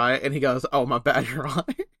girls cry, and he goes, "Oh, my bad, Your Honor."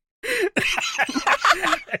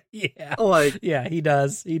 Yeah. Yeah, he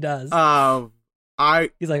does. He does.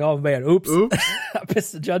 He's like, "Oh man, oops. I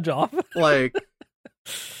pissed the judge off."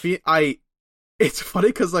 It's funny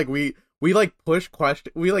because we push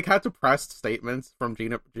question, we have to press statements from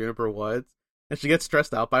Juniper Woods, and she gets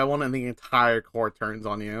stressed out by one, and the entire court turns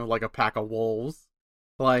on you like a pack of wolves.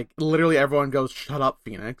 Literally everyone goes, "Shut up,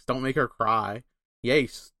 Phoenix! Don't make her cry." Yay,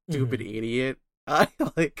 stupid idiot!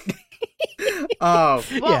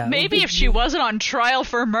 Maybe if she wasn't on trial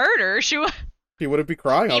for murder, she wouldn't be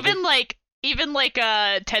crying. Even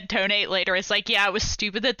Ted Tonate later is like, yeah, it was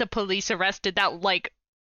stupid that the police arrested that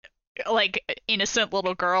innocent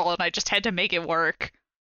little girl, and I just had to make it work.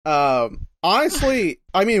 Honestly,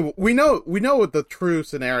 I mean, we know what the true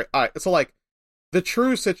scenario. So the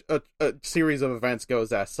true series of events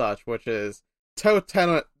goes as such, which is Ted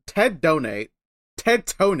Tonate,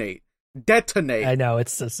 detonate. I know,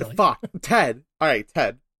 it's so silly. Fuck, Ted. All right,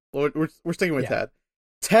 Ted. We're sticking with Ted.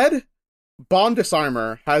 Ted, bomb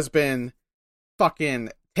disarmer, has been fucking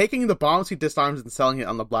taking the bombs he disarms and selling it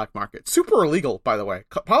on the black market. Super illegal, by the way.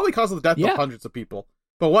 Probably caused the death of hundreds of people.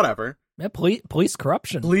 But whatever. Yeah, police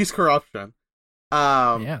corruption. Police corruption.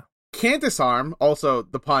 Can't disarm. Also,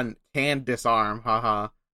 the pun, can disarm. Haha.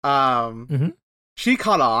 She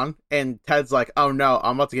caught on, and Ted's like, oh no,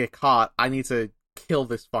 I'm about to get caught. I need to kill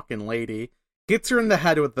this fucking lady. Gets her in the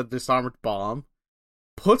head with the disarmed bomb.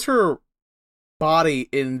 Puts her body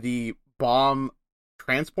in the bomb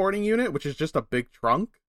transporting unit, which is just a big trunk.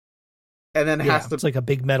 And then it's like a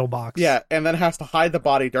big metal box. Yeah, and then has to hide the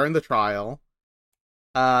body during the trial.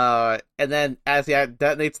 And then as he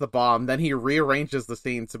detonates the bomb, then he rearranges the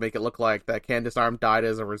scene to make it look like that Candace Arm died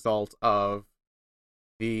as a result of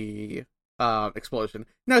the explosion.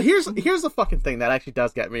 Now here's the fucking thing that actually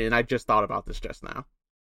does get me, and I just thought about this just now.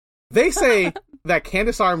 They say that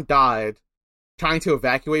Candace Arm died trying to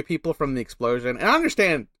evacuate people from the explosion, and I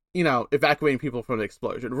understand, evacuating people from the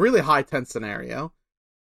explosion, really high tense scenario.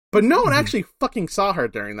 But no one actually fucking saw her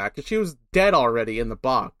during that, because she was dead already in the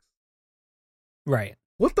box. Right.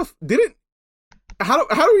 What the didn't? How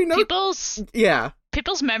do we know?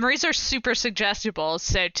 People's memories are super suggestible,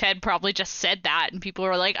 so Ted probably just said that, and people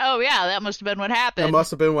were like, "Oh yeah, that must have been what happened." That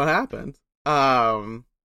must have been what happened. And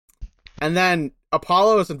then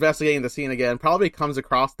Apollo is investigating the scene again. Probably comes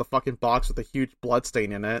across the fucking box with a huge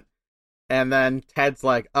bloodstain in it. And then Ted's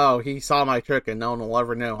like, "Oh, he saw my trick, and no one will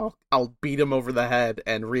ever know. I'll beat him over the head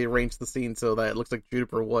and rearrange the scene so that it looks like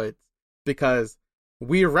Juniper Woods, because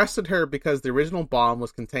we arrested her because the original bomb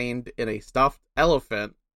was contained in a stuffed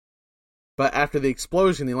elephant, but after the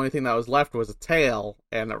explosion, the only thing that was left was a tail,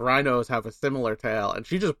 and rhinos have a similar tail, and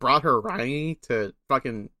she just brought her rhino to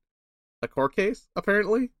fucking a court case,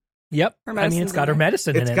 apparently." Yep. I mean, it's got her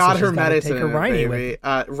medicine in it. It's got so her medicine in it, baby.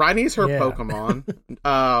 Rhiny's her Yeah.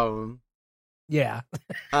 Pokemon. Yeah.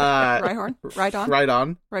 Rhyhorn? Rhydon?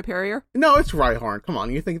 Rhydon. Rhyperior? No, it's Rhyhorn. Come on,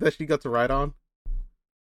 you think that she got to Rhydon?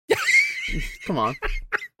 Come on.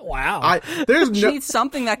 Wow. She needs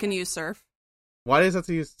something that can use Surf. Why does it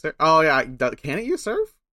use Surf? Oh, yeah. Can it use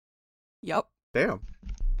Surf? Yep. Damn.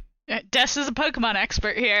 Des is a Pokemon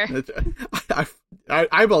expert here.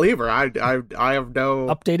 I believe her. I have no...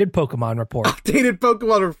 Updated Pokemon report. Updated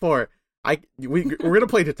Pokemon report. We're gonna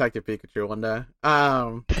play Detective Pikachu one day.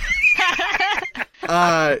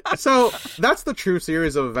 So that's the true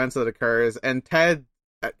series of events that occurs, and Ted...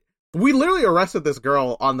 We literally arrested this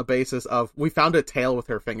girl on the basis of we found a tail with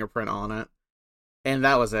her fingerprint on it, and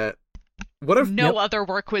that was it. What if no other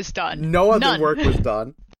work was done? No other work was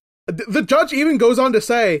done. The judge even goes on to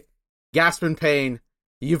say, "Gasp in pain.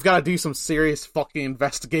 You've got to do some serious fucking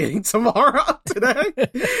investigating today."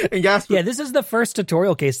 And Gasp. Yeah, this is the first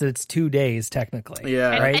tutorial case that it's 2 days technically.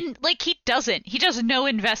 Yeah, and like he does no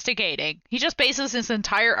investigating. He just bases his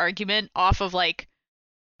entire argument off of like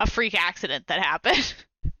a freak accident that happened.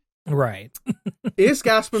 Right. Is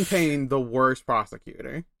Gasp in pain the worst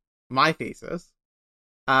prosecutor? My thesis.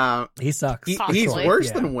 He sucks. He's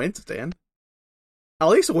worse than Winston. At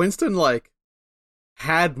least Winston, like,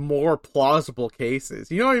 had more plausible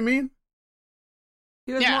cases. You know what I mean?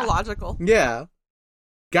 He was more logical. Yeah.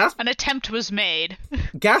 An attempt was made.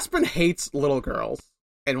 Gaspin hates little girls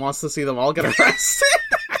and wants to see them all get arrested.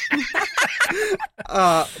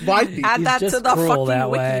 Add that to the fucking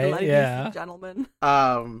wiki, ladies yeah. and gentlemen.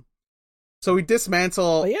 So we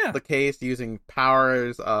dismantle the case using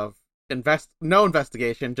powers of no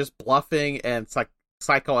investigation, just bluffing and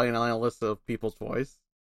psychoanalysis of people's voice.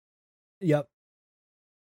 Yep.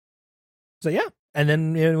 So yeah, and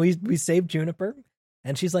then we save Juniper,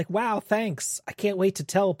 and she's like, "Wow, thanks! I can't wait to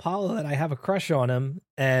tell Apollo that I have a crush on him."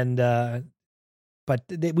 And but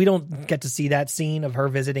we don't get to see that scene of her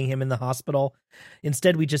visiting him in the hospital.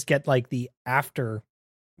 Instead, we just get like the aftermath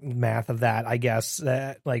of that, I guess,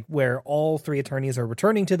 like where all three attorneys are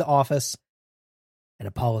returning to the office, and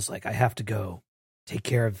Apollo's like, "I have to go take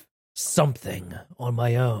care of something on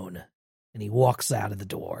my own," and he walks out of the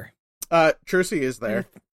door. Trucy is there.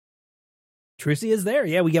 Trucy is there.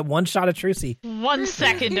 Yeah, we get one shot of Trucy. 1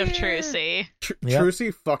 second of Trucy.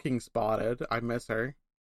 Trucy fucking spotted. I miss her.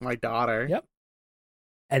 My daughter. Yep.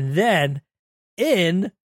 And then,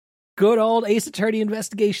 in good old Ace Attorney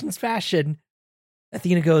Investigations fashion,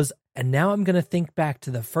 Athena goes, "And now I'm going to think back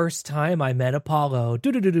to the first time I met Apollo. And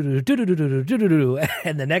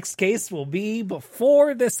the next case will be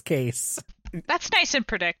before this case." That's nice and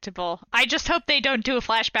predictable. I just hope they don't do a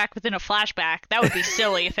flashback within a flashback. That would be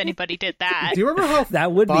silly if anybody did that. Do you remember how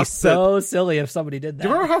that would be so silly if somebody did that? Do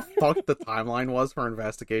you remember how fucked the timeline was for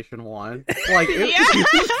Investigation 1? Like,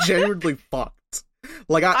 it was genuinely fucked.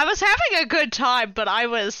 Like, I was having a good time, but I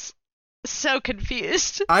was so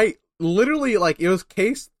confused. I literally, like, it was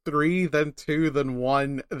case 3, then 2, then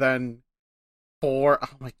 1, then 4. Oh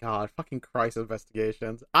my god, fucking Christ,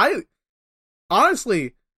 Investigations. I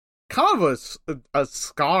honestly kind of a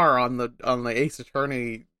scar on the Ace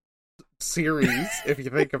Attorney series, if you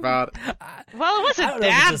think about it. Well, it wasn't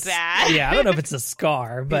that bad. Yeah, I don't know if it's a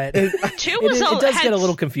scar, but it does get a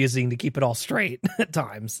little confusing to keep it all straight at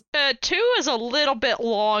times. 2 is a little bit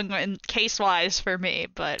long and case-wise for me,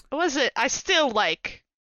 but I still, like,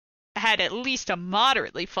 had at least a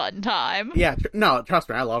moderately fun time. Yeah, no, trust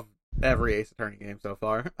me, I love every Ace Attorney game so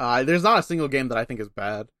far. There's not a single game that I think is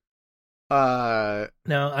bad.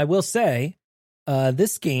 Now, I will say,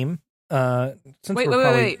 this game, since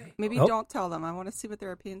wait. Maybe don't tell them. I want to see what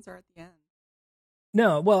their opinions are at the end.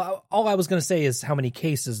 No, well, all I was going to say is how many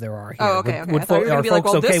cases there are here. Oh, okay. Are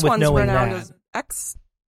folks okay with knowing that? X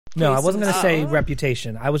No, I wasn't going to say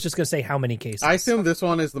reputation. I was just going to say how many cases. I assume this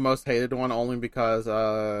one is the most hated one only because,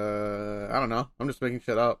 I don't know. I'm just making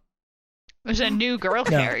shit up. There's a new girl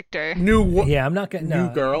character. Yeah, I'm not going to...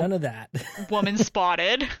 New girl? None of that. Woman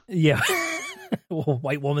spotted. Yeah.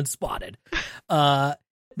 White woman spotted.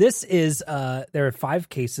 This is there are 5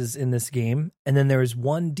 cases in this game, and then there is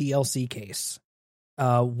one DLC case.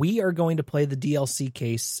 We are going to play the DLC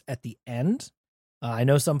case at the end. I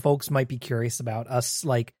know some folks might be curious about us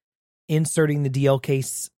like inserting the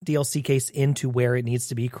DLC case into where it needs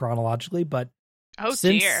to be chronologically, but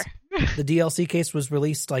since the DLC case was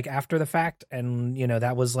released like after the fact, and you know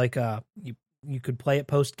that was like you could play it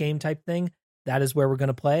post game type thing. That is where we're going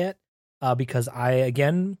to play it because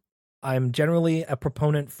I'm generally a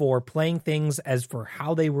proponent for playing things as for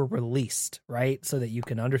how they were released, right? So that you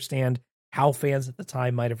can understand how fans at the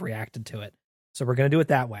time might have reacted to it. So we're going to do it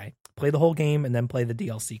that way. Play the whole game and then play the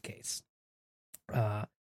DLC case,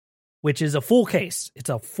 which is a full case. It's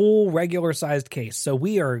a full regular sized case. So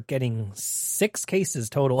we are getting 6 cases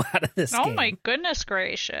total out of this game. Oh my goodness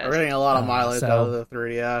gracious. We're getting a lot of mileage out of the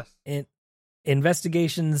 3DS.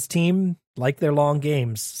 Investigations team like their long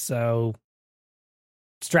games, so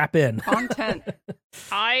strap in. Content.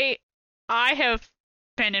 I have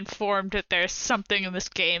been informed that there's something in this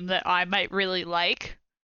game that I might really like,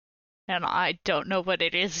 and I don't know what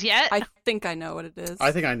it is yet. I think I know what it is.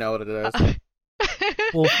 I think I know what it is.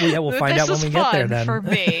 We'll find out when we get there. Then for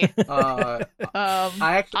me,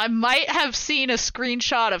 I might have seen a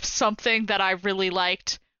screenshot of something that I really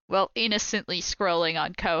liked while innocently scrolling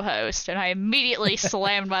on co-host, and I immediately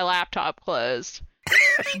slammed my laptop closed.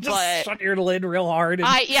 Just shut your lid real hard.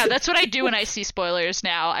 Yeah, that's what I do when I see spoilers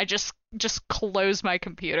now. I just close my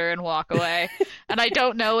computer and walk away, and I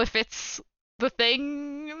don't know if it's the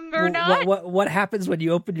thing or not. What happens when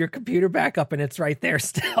you open your computer back up and it's right there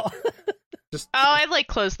still? I like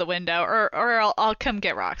close the window, or I'll come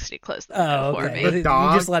get Roxy to close the window for me. You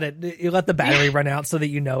just let the battery run out so that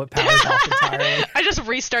you know it powers off entirely. I just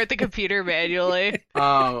restart the computer manually.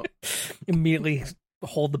 Immediately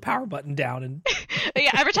hold the power button down and yeah.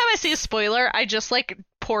 Every time I see a spoiler, I just like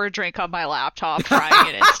pour a drink on my laptop,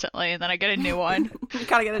 frying it instantly, and then I get a new one. You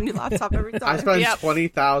gotta get a new laptop every time. I spend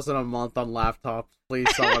 $20,000 a month on laptops.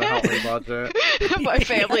 Please, someone help me budget. My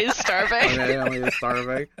family is starving. My family is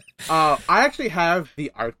starving. I actually have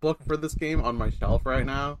the art book for this game on my shelf right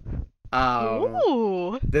now.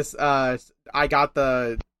 Ooh. I got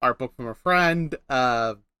the art book from a friend.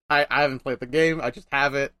 I haven't played the game. I just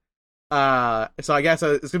have it. So I guess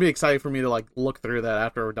it's gonna be exciting for me to like look through that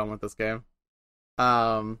after we're done with this game.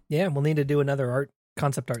 Yeah, we'll need to do another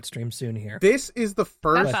concept art stream soon here. This is the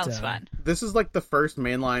first. That sounds fun. This is like the first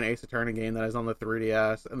mainline Ace Attorney game that is on the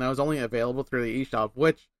 3DS, and that was only available through the eShop,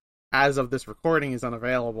 which, as of this recording, is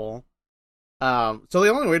unavailable. So the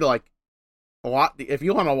only way to like, if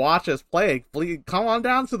you want to watch us play, please come on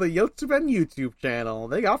down to the Yotsuben YouTube channel.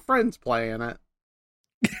 They got friends playing it.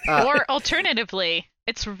 Or alternatively,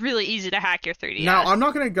 it's really easy to hack your 3DS. Now, I'm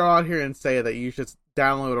not going to go out here and say that you should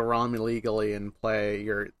download a ROM illegally and play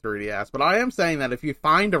your 3DS, but I am saying that if you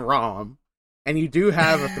find a ROM and you do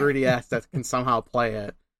have a 3DS that can somehow play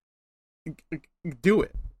it, do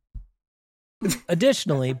it.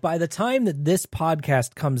 Additionally, by the time that this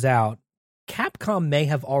podcast comes out, Capcom may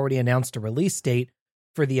have already announced a release date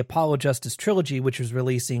for the Apollo Justice Trilogy, which is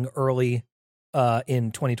releasing early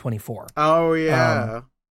in 2024. Oh, yeah.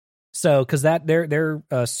 So, because their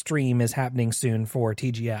stream is happening soon for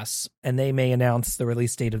TGS, and they may announce the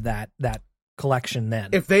release date of that collection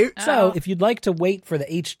then. If you'd like to wait for the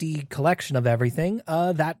HD collection of everything,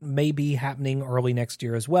 that may be happening early next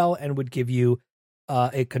year as well, and would give you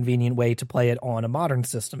a convenient way to play it on a modern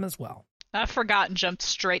system as well. I forgot and jumped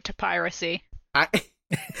straight to piracy.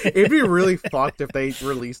 It'd be really fucked if they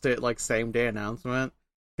released it like same day announcement,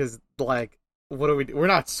 because like. What do we do? We're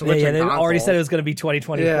not switching. Yeah, they consoles. already said it was going to be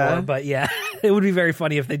 2024, but yeah, it would be very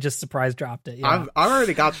funny if they just surprise dropped it. Yeah. I've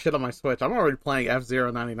already got shit on my Switch. I'm already playing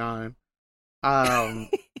F-099.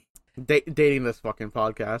 Dating this fucking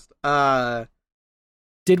podcast.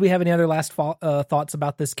 Did we have any other last thoughts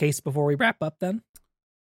about this case before we wrap up then?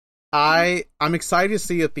 I'm excited to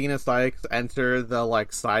see Athena Sykes enter the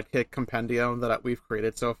like sidekick compendium that we've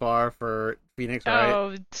created so far for Phoenix, right?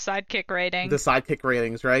 Oh, sidekick rating. The sidekick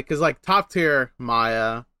ratings, right? Because like top tier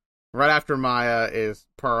Maya, right after Maya is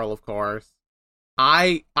Pearl, of course.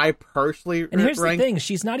 I personally and here's the thing: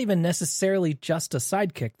 she's not even necessarily just a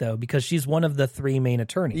sidekick though, because she's one of the 3 main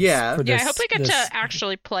attorneys. Yeah, I hope we get to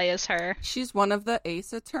actually play as her. She's one of the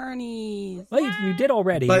Ace Attorneys. Well, you did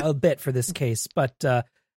already a bit for this case, but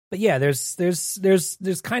yeah, there's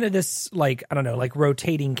kind of this like I don't know, like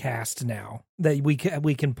rotating cast now that we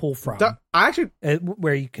can pull from.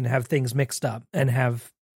 Where you can have things mixed up and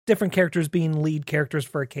have different characters being lead characters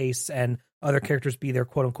for a case and other characters be their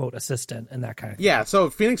quote unquote assistant and that kind of thing. Yeah, so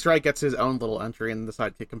Phoenix Wright gets his own little entry in the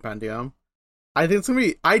sidekick compendium. I think it's gonna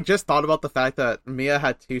be. I just thought about the fact that Mia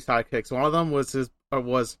had 2 sidekicks. One of them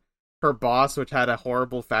was her boss, which had a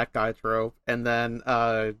horrible fat guy trope, and then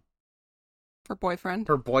her boyfriend.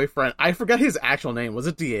 Her boyfriend. I forget his actual name. Was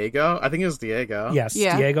it Diego? I think it was Diego. Yes,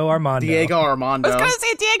 yeah. Diego Armando. I was gonna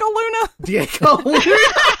say Diego Luna. Diego Luna.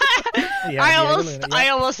 I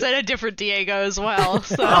almost said a different Diego as well.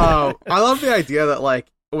 So. Oh, I love the idea that like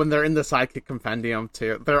when they're in the sidekick compendium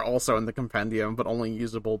too, they're also in the compendium, but only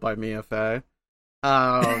usable by Mia Fey.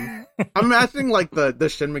 I'm imagining like the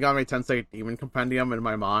Shin Megami Tensei Demon Compendium in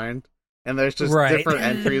my mind, and there's just different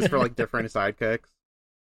entries for like different sidekicks.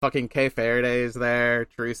 Fucking Kay Faraday's there,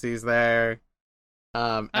 Trucy's there,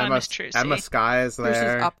 Emma Sky is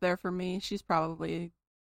there. She's up there for me. She's probably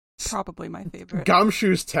my favorite.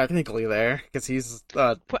 Gumshoe's technically there because he's.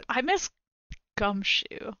 I miss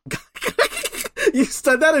Gumshoe. You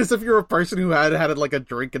said that as if you're a person who had like a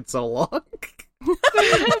drink in so long.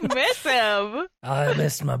 I miss him. I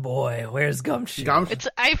miss my boy. Where's Gumshoe?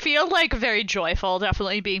 I feel like very joyful,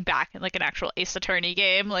 definitely being back in like an actual Ace Attorney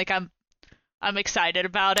game. Like I'm excited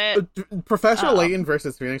about it. Professor Layton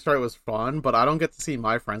versus Phoenix Wright was fun, but I don't get to see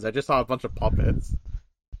my friends. I just saw a bunch of puppets.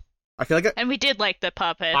 I feel like and we did like the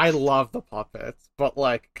puppets. I love the puppets, but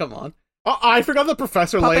like, come on. Oh, I forgot that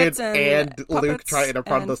Professor Layton and Luke are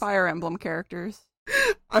part of the Fire Emblem characters.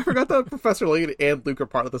 I forgot that Professor Layton and Luke are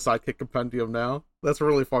part of the Sidekick Compendium now. That's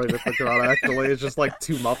really funny to think about, actually. It's just like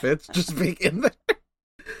 2 Muppets just being in there.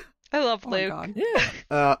 I love Luke.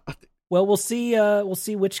 Yeah. Well, we'll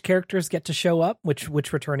see which characters get to show up, which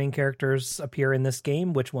returning characters appear in this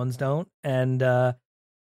game, which ones don't, and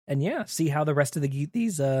yeah, see how the rest of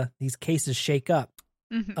these cases shake up.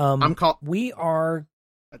 Mm-hmm. We are.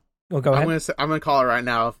 Well, go ahead. I'm gonna call it right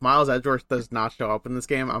now. If Miles Edgeworth does not show up in this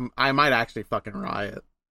game, I might actually fucking riot.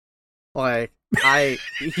 Like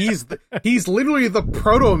he's literally the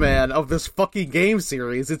proto man of this fucking game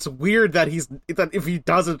series. It's weird that if he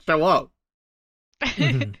doesn't show up.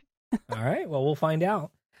 Mm-hmm. All right. Well, we'll find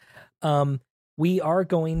out. We are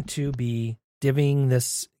going to be divvying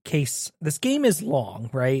this case. This game is long,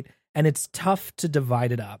 right? And it's tough to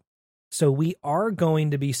divide it up. So we are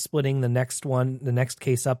going to be splitting the next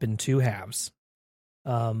case up in 2 halves.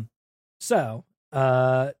 So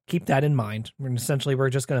keep that in mind. We're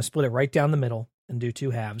just going to split it right down the middle and do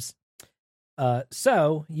 2 halves.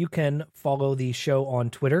 So you can follow the show on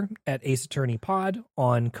Twitter at Ace Attorney Pod,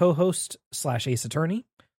 on co-host /Ace Attorney,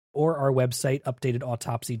 or our website,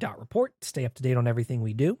 updatedautopsy.report, to stay up to date on everything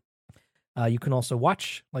we do. You can also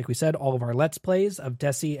watch, like we said, all of our Let's Plays of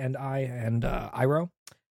Desi and I and Iroh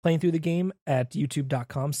playing through the game at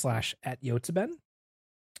youtube.com/@Yotseben.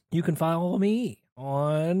 You can follow me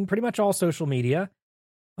on pretty much all social media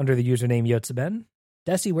under the username Yotseben.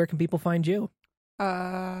 Desi, where can people find you?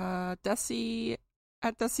 Desi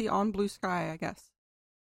on Blue Sky, I guess.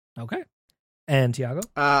 Okay. And Tiago?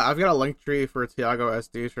 I've got a link tree for Tiago S.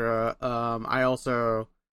 Dutra. I also,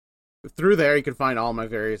 through there, you can find all my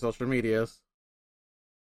various social medias.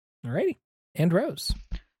 Alrighty. And Rose?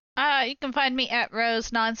 You can find me at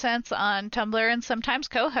Rose Nonsense on Tumblr and sometimes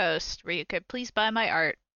co-host, where you could please buy my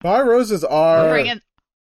art. Buy Rose's art.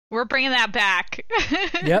 We're bringing that back.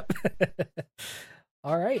 Yep.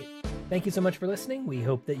 All right. Thank you so much for listening. We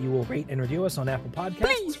hope that you will rate and review us on Apple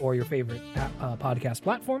Podcasts or your favorite podcast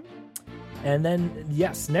platform. And then,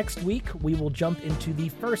 yes, next week we will jump into the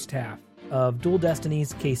first half of Dual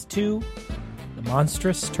Destinies Case 2, The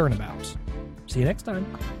Monstrous Turnabout. See you next time.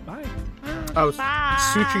 Bye. Oh,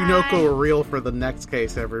 Tsuchinoko reel for the next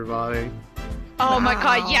case, everybody. Oh my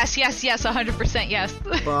god, yes, 100% yes.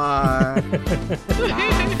 Bye.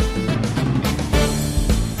 Bye.